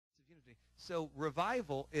So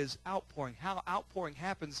revival is outpouring. How outpouring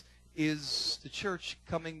happens is the church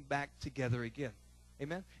coming back together again.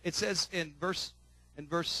 Amen? It says in Acts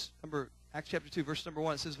chapter 2, verse number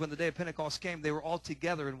 1, it says, when the day of Pentecost came, they were all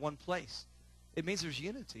together in one place. It means there's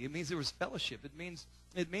unity. It means there was fellowship. It means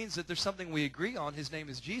that there's something we agree on. His name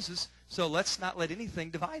is Jesus. So let's not let anything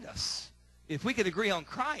divide us. If we could agree on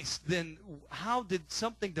Christ, then how did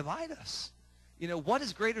something divide us? You know, what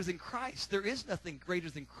is greater than Christ? There is nothing greater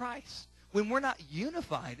than Christ. When we're not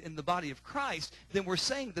unified in the body of Christ, then we're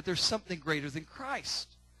saying that there's something greater than Christ.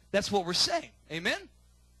 That's what we're saying. Amen?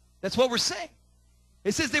 That's what we're saying.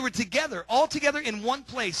 It says they were together, all together in one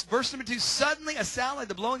place. Verse number 2, suddenly a sound like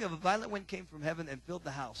the blowing of a violent wind came from heaven and filled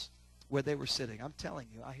the house where they were sitting. I'm telling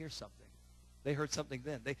you, I hear something. They heard something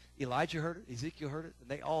then. Elijah heard it, Ezekiel heard it, and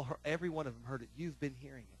they all heard, every one of them heard it. You've been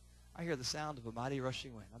hearing it. I hear the sound of a mighty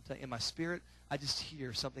rushing wind. I'm telling you, in my spirit, I just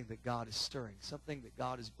hear something that God is stirring, something that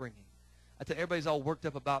God is bringing. I tell you, everybody's all worked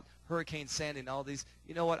up about Hurricane Sandy and all these.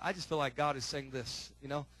 You know what? I just feel like God is saying this, you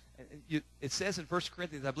know. It says in 1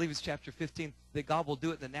 Corinthians, I believe it's chapter 15, that God will do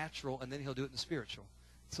it in the natural and then he'll do it in the spiritual.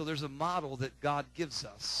 So there's a model that God gives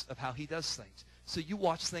us of how he does things. So you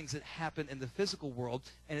watch things that happen in the physical world,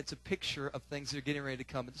 and it's a picture of things that are getting ready to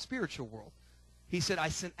come in the spiritual world. He said, I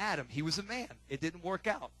sent Adam. He was a man. It didn't work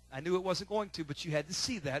out. I knew it wasn't going to, but you had to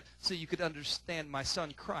see that so you could understand my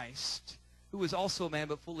son Christ, who is also a man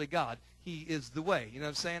but fully God. He is the way. You know what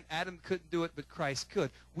I'm saying? Adam couldn't do it, but Christ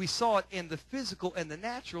could. We saw it in the physical and the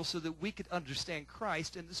natural so that we could understand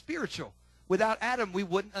Christ in the spiritual. Without Adam, we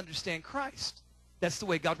wouldn't understand Christ. That's the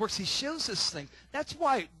way God works. He shows us things. That's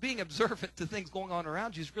why being observant to things going on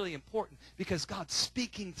around you is really important, because God's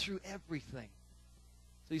speaking through everything.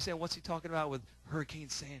 So you say, what's he talking about with Hurricane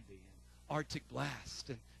Sandy and Arctic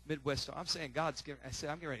blast and Midwest? I'm saying I'm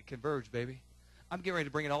getting ready to converge, baby. I'm getting ready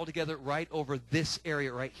to bring it all together right over this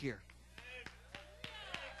area right here.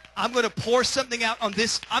 I'm going to pour something out on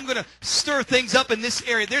this. I'm going to stir things up in this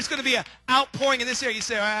area. There's going to be an outpouring in this area. You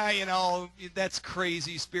say, you know, that's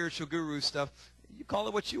crazy spiritual guru stuff. You call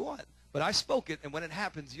it what you want. But I spoke it, and when it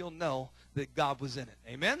happens, you'll know that God was in it.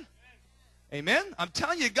 Amen? Amen? I'm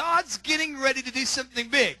telling you, God's getting ready to do something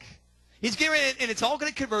big. He's getting ready, and it's all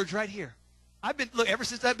going to converge right here. Look, ever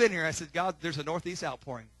since I've been here, I said, God, there's a northeast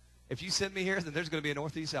outpouring. If you send me here, then there's going to be a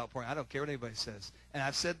northeast outpouring. I don't care what anybody says. And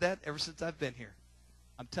I've said that ever since I've been here.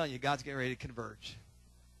 I'm telling you, God's getting ready to converge.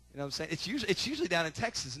 You know what I'm saying? It's usually down in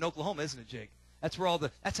Texas and Oklahoma, isn't it, Jake? That's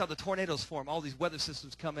how the tornadoes form. All these weather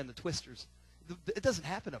systems come in, the twisters. It doesn't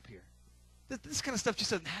happen up here. This kind of stuff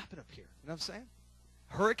just doesn't happen up here. You know what I'm saying?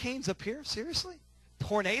 Hurricanes up here? Seriously?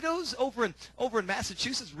 Tornadoes over in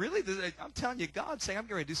Massachusetts? Really? I'm telling you, God's saying, I'm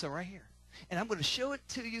getting ready to do something right here. And I'm going to show it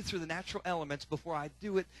to you through the natural elements before I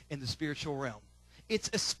do it in the spiritual realm.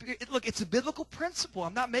 Look, it's a biblical principle.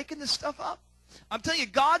 I'm not making this stuff up. I'm telling you,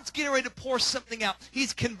 God's getting ready to pour something out.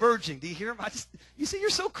 He's converging. Do you hear him? You say, you're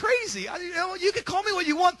so crazy. You can call me what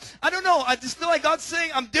you want. I don't know. I just feel like God's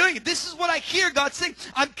saying, I'm doing it. This is what I hear God saying.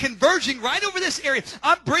 I'm converging right over this area.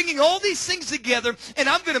 I'm bringing all these things together, and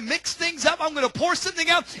I'm going to mix things up. I'm going to pour something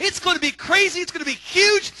out. It's going to be crazy. It's going to be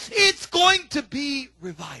huge. It's going to be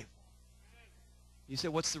revival. You say,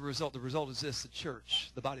 what's the result? The result is this. The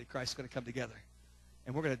church, the body of Christ, is going to come together.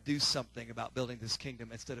 And we're going to do something about building this kingdom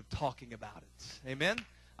instead of talking about it. Amen?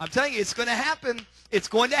 I'm telling you, it's going to happen. It's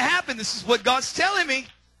going to happen. This is what God's telling me.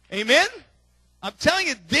 Amen? I'm telling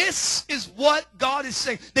you, this is what God is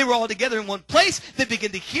saying. They were all together in one place. They began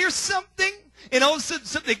to hear something. And all of a sudden,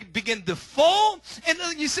 something began to fall. And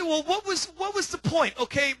you say, well, what was the point?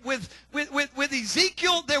 Okay, with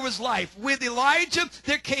Ezekiel, there was life. With Elijah,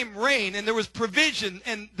 there came rain, and there was provision,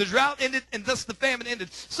 and the drought ended, and thus the famine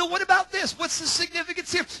ended. So what about this? What's the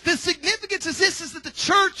significance here? The significance is this, is that the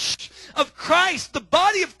church of Christ, the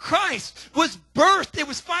body of Christ, was birthed. It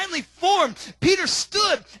was finally formed. Peter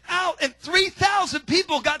stood out, and 3,000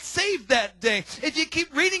 people got saved that day. If you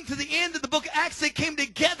keep reading to the end of the book of Acts, they came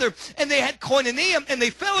together, and they had koinonia, and they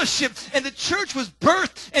fellowshiped, and the church was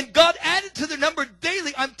birthed, and God added to their number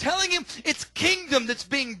daily. I'm telling you, it's kingdom that's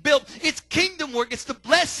being built. It's kingdom work. It's the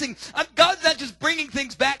blessing. God's not just bringing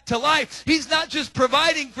things back to life. He's not just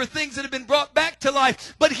providing for things that have been brought back to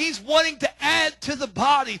life, but he's wanting to add to the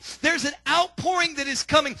body. There's an outpouring that is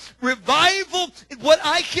coming. Revival. What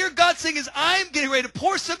I hear God saying is, I'm getting ready to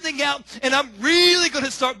pour something out, and I'm really going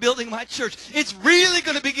to start building my church. It's really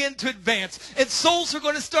going to begin to advance, and souls are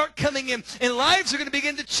going to start coming in, and lives are going to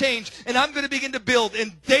begin to change, and I'm going to begin to build,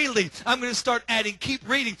 and daily I'm going to start adding. Keep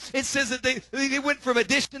reading. It says that they went from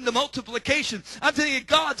addition to multiplication. I'm telling you,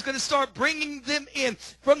 God's going to start bringing them in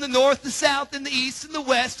from the north, the south, and the east, and the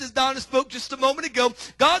west, as Donna spoke just a moment moment ago.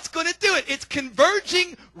 God's going to do it. It's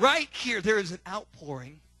converging right here. There is an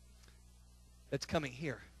outpouring that's coming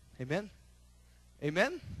here. Amen?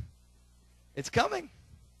 Amen? It's coming.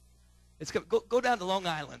 It's coming. Go down to Long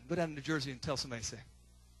Island. Go down to New Jersey and tell somebody, say,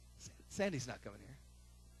 Sandy's not coming here.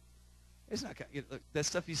 It's not coming. Look, that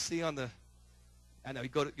stuff you see on the, I know, you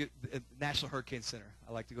go to National Hurricane Center.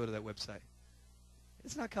 I like to go to that website.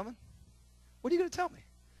 It's not coming. What are you going to tell me?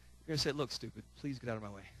 You're going to say, look, stupid, please get out of my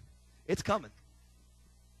way. It's coming.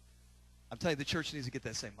 I'm telling you, the church needs to get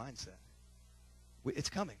that same mindset. It's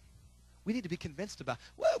coming. We need to be convinced about,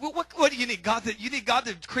 what do you need? You need God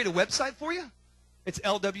to create a website for you? It's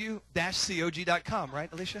lw-cog.com,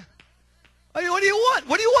 right, Alicia? I mean, what do you want?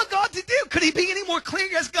 What do you want God to do? Could he be any more clear?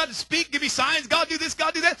 You ask God to speak, give me signs, God do this,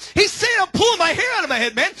 God do that. He's saying, I'm pulling my hair out of my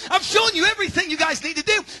head, man. I'm showing you everything you guys need to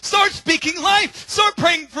do. Start speaking life. Start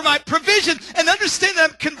praying for my provision and understand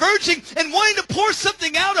that I'm converging and wanting to pour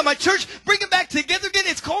something out on my church, bring it back together again.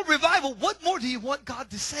 It's called revival. What more do you want God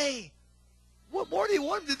to say? What more do you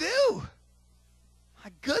want him to do?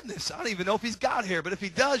 My goodness, I don't even know if he's got here, but if he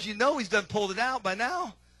does, you know he's done pulled it out by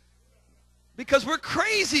now. Because we're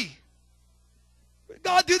crazy.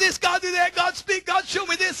 God do this, God do that, God speak, God show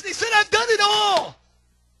me this. And he said, I've done it all.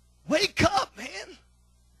 Wake up, man.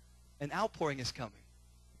 An outpouring is coming.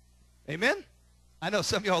 Amen? I know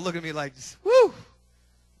some of y'all look at me like, whoo,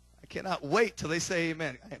 I cannot wait till they say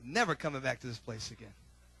amen. I am never coming back to this place again.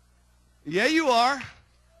 Yeah, you are.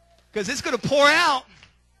 Because it's going to pour out.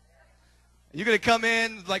 You're going to come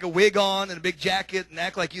in with like a wig on and a big jacket and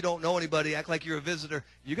act like you don't know anybody, act like you're a visitor.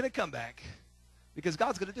 You're going to come back because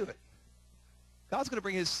God's going to do it. God's going to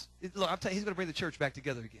bring look, I'm telling you, he's going to bring the church back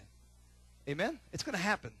together again. Amen? It's going to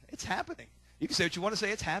happen. It's happening. You can say what you want to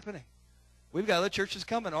say. It's happening. We've got other churches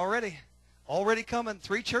coming already. Already coming.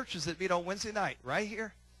 3 churches that meet on Wednesday night right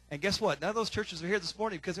here. And guess what? None of those churches are here this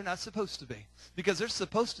morning because they're not supposed to be. Because they're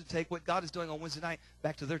supposed to take what God is doing on Wednesday night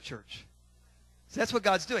back to their church. So that's what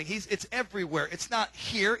God's doing. It's everywhere. It's not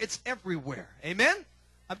here. It's everywhere. Amen?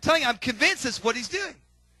 I'm telling you, I'm convinced that's what he's doing.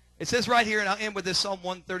 It says right here, and I'll end with this, Psalm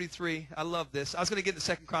 133. I love this. I was going to get to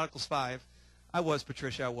 2 Chronicles 5. I was,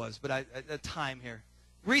 Patricia, I was. But a time here.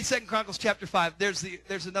 Read 2 Chronicles chapter 5.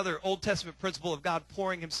 There's another Old Testament principle of God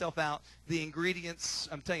pouring himself out. The ingredients,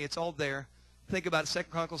 I'm telling you, it's all there. Think about it, 2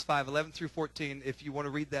 Chronicles 5, 11 through 14, if you want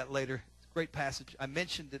to read that later. It's a great passage. I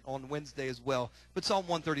mentioned it on Wednesday as well. But Psalm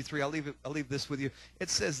 133, I'll leave this with you.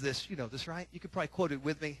 It says this. You know this, right? You could probably quote it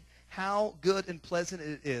with me. How good and pleasant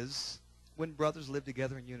it is when brothers live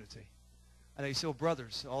together in unity. I know you say, well,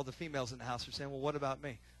 brothers, all the females in the house are saying, well, what about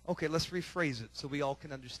me? Okay, let's rephrase it so we all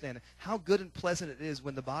can understand it. How good and pleasant it is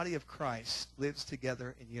when the body of Christ lives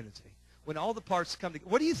together in unity. When all the parts come together.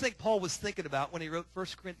 What do you think Paul was thinking about when he wrote 1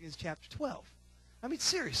 Corinthians chapter 12? I mean,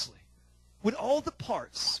 seriously. When all the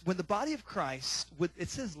parts, when the body of Christ, it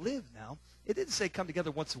says live now. It didn't say come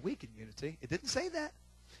together once a week in unity. It didn't say that.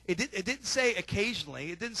 It didn't say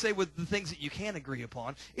occasionally. It didn't say with the things that you can agree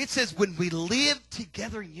upon. It says when we live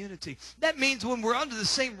together in unity. That means when we're under the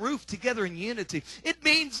same roof together in unity. It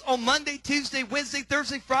means on Monday, Tuesday, Wednesday,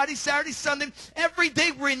 Thursday, Friday, Saturday, Sunday, every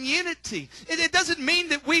day we're in unity. It doesn't mean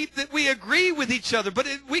that we agree with each other, but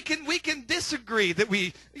we can disagree. That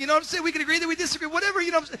we, you know what I'm saying? We can agree that we disagree. Whatever,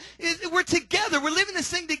 you know what I'm saying? We're together. We're living this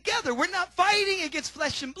thing together. We're not fighting against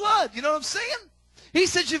flesh and blood. You know what I'm saying? He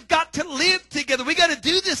says you've got to live together. We've got to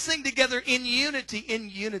do this thing together in unity. In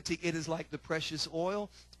unity, it is like the precious oil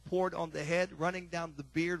poured on the head, running down the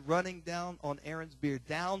beard, running down on Aaron's beard,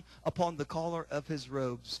 down upon the collar of his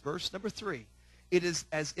robes. Verse number 3, it is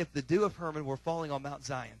as if the dew of Hermon were falling on Mount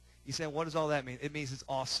Zion. You say, what does all that mean? It means it's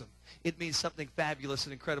awesome. It means something fabulous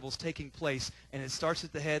and incredible is taking place, and it starts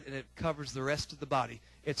at the head and it covers the rest of the body.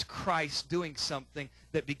 It's Christ doing something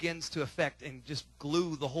that begins to affect and just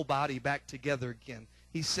glue the whole body back together again.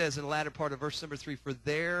 He says in the latter part of verse number 3, for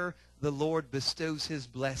there the Lord bestows his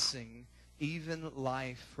blessing, even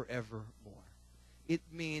life forevermore. It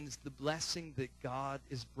means the blessing that God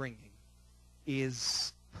is bringing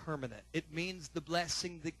is permanent. It means the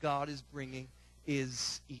blessing that God is bringing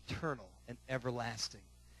is eternal and everlasting.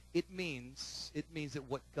 It means that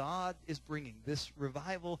what God is bringing, this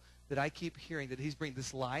revival that I keep hearing, that he's bringing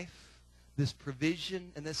this life, this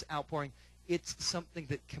provision, and this outpouring, it's something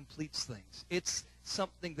that completes things. It's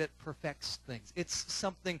something that perfects things. It's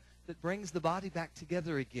something that brings the body back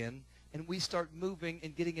together again, and we start moving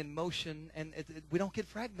and getting in motion, and we don't get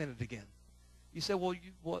fragmented again. You say, well,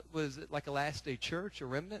 what was it, like a last day church, a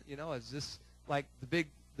remnant? You know, is this like the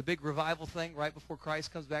big revival thing right before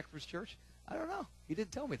Christ comes back for his church? I don't know. He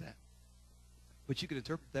didn't tell me that. But you can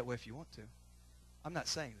interpret it that way if you want to. I'm not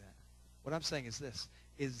saying that. What I'm saying is this,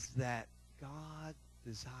 is that God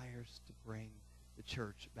desires to bring the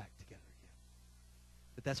church back together again.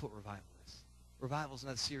 But that's what revival is. Revival is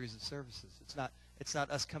not a series of services. It's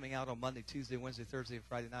not us coming out on Monday, Tuesday, Wednesday, Thursday, and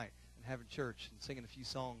Friday night and having church and singing a few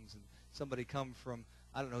songs and somebody come from,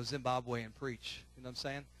 I don't know, Zimbabwe and preach. You know what I'm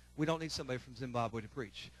saying? We don't need somebody from Zimbabwe to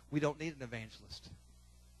preach. We don't need an evangelist.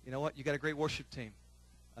 You know what? You got a great worship team.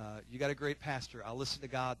 You got a great pastor. I'll listen to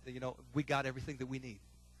God. You know, we got everything that we need.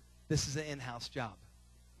 This is an in-house job.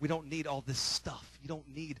 We don't need all this stuff. You don't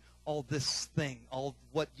need all this thing, all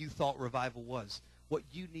what you thought revival was. What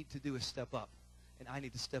you need to do is step up, and I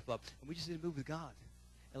need to step up. And we just need to move with God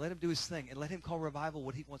and let him do his thing and let him call revival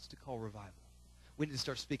what he wants to call revival. We need to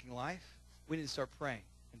start speaking life. We need to start praying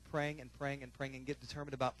and praying and praying and praying and get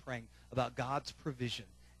determined about praying about God's provision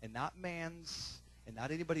and not man's and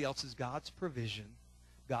not anybody else's. God's provision.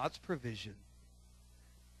 God's provision.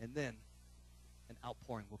 And then an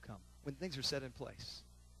outpouring will come. When things are set in place,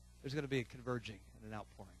 there's going to be a converging and an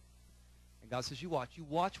outpouring. And God says, you watch. You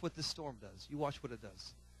watch what this storm does. You watch what it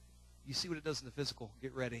does. You see what it does in the physical.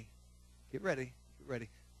 Get ready. Get ready. Get ready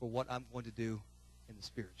for what I'm going to do in the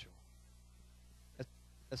spiritual.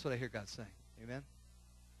 That's what I hear God saying. Amen?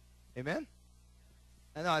 Amen?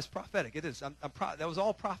 I know, it's prophetic. It is. That was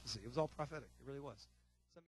all prophecy. It was all prophetic. It really was.